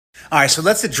All right, so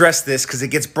let's address this because it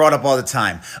gets brought up all the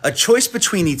time. A choice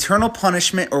between eternal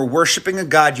punishment or worshiping a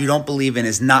God you don't believe in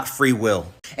is not free will.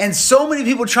 And so many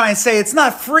people try and say it's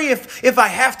not free if I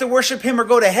have to worship him or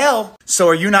go to hell. So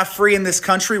are you not free in this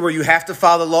country where you have to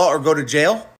follow the law or go to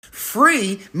jail?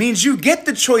 Free means you get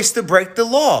the choice to break the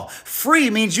law. Free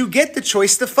means you get the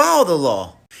choice to follow the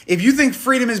law. If you think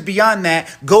freedom is beyond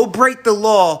that, go break the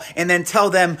law and then tell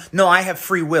them, no, I have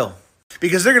free will.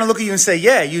 Because they're going to look at you and say,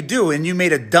 yeah, you do, and you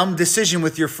made a dumb decision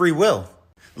with your free will.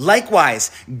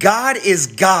 Likewise, God is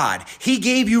God. He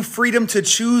gave you freedom to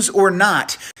choose or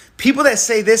not. People that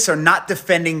say this are not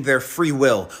defending their free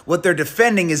will. What they're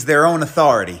defending is their own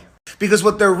authority. Because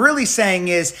what they're really saying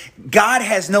is, God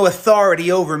has no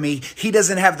authority over me. He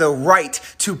doesn't have the right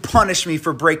to punish me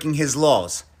for breaking his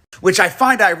laws. Which I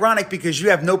find ironic because you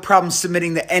have no problem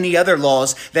submitting to any other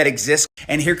laws that exist.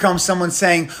 And here comes someone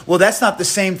saying, well, that's not the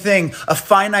same thing. A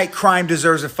finite crime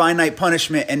deserves a finite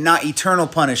punishment and not eternal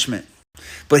punishment.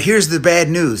 But here's the bad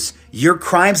news. Your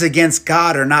crimes against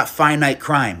God are not finite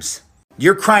crimes.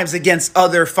 Your crimes against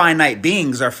other finite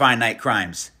beings are finite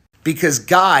crimes. Because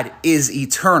God is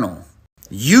eternal.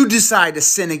 You decide to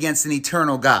sin against an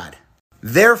eternal God.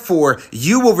 Therefore,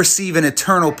 you will receive an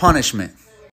eternal punishment.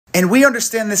 And we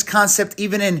understand this concept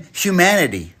even in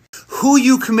humanity. Who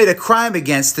you commit a crime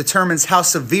against determines how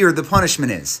severe the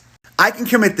punishment is. I can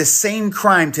commit the same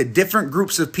crime to different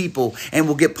groups of people and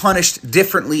will get punished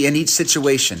differently in each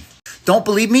situation. Don't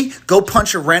believe me? Go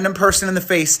punch a random person in the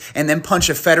face and then punch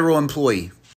a federal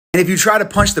employee. And if you try to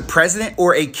punch the president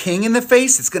or a king in the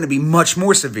face, it's going to be much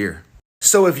more severe.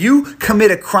 So if you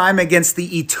commit a crime against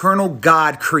the eternal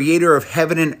God, creator of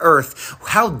heaven and earth,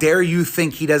 how dare you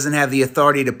think he doesn't have the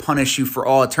authority to punish you for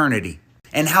all eternity?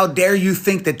 And how dare you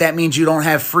think that that means you don't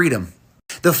have freedom?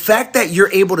 The fact that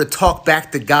you're able to talk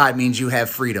back to God means you have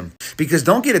freedom. Because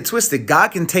don't get it twisted, God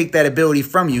can take that ability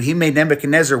from you. He made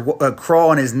Nebuchadnezzar crawl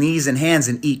on his knees and hands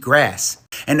and eat grass.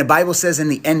 And the Bible says in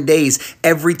the end days,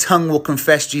 every tongue will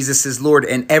confess Jesus is Lord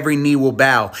and every knee will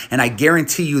bow. And I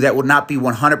guarantee you that will not be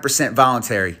 100%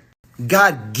 voluntary.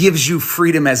 God gives you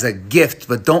freedom as a gift,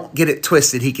 but don't get it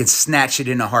twisted. He can snatch it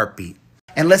in a heartbeat.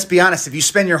 And let's be honest, if you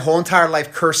spend your whole entire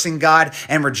life cursing God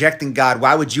and rejecting God,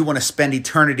 why would you want to spend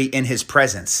eternity in his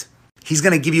presence? He's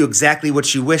going to give you exactly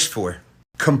what you wish for.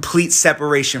 Complete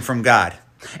separation from God.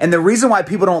 And the reason why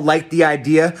people don't like the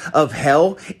idea of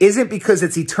hell isn't because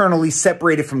it's eternally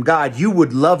separated from God. You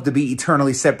would love to be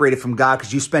eternally separated from God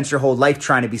because you spent your whole life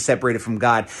trying to be separated from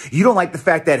God. You don't like the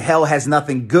fact that hell has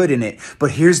nothing good in it. But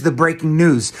here's the breaking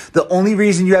news. The only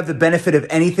reason you have the benefit of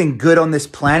anything good on this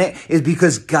planet is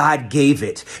because God gave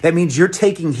it. That means you're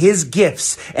taking his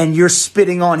gifts and you're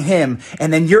spitting on him.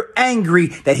 And then you're angry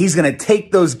that he's going to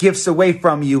take those gifts away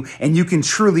from you and you can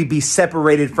truly be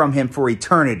separated from him for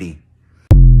eternity.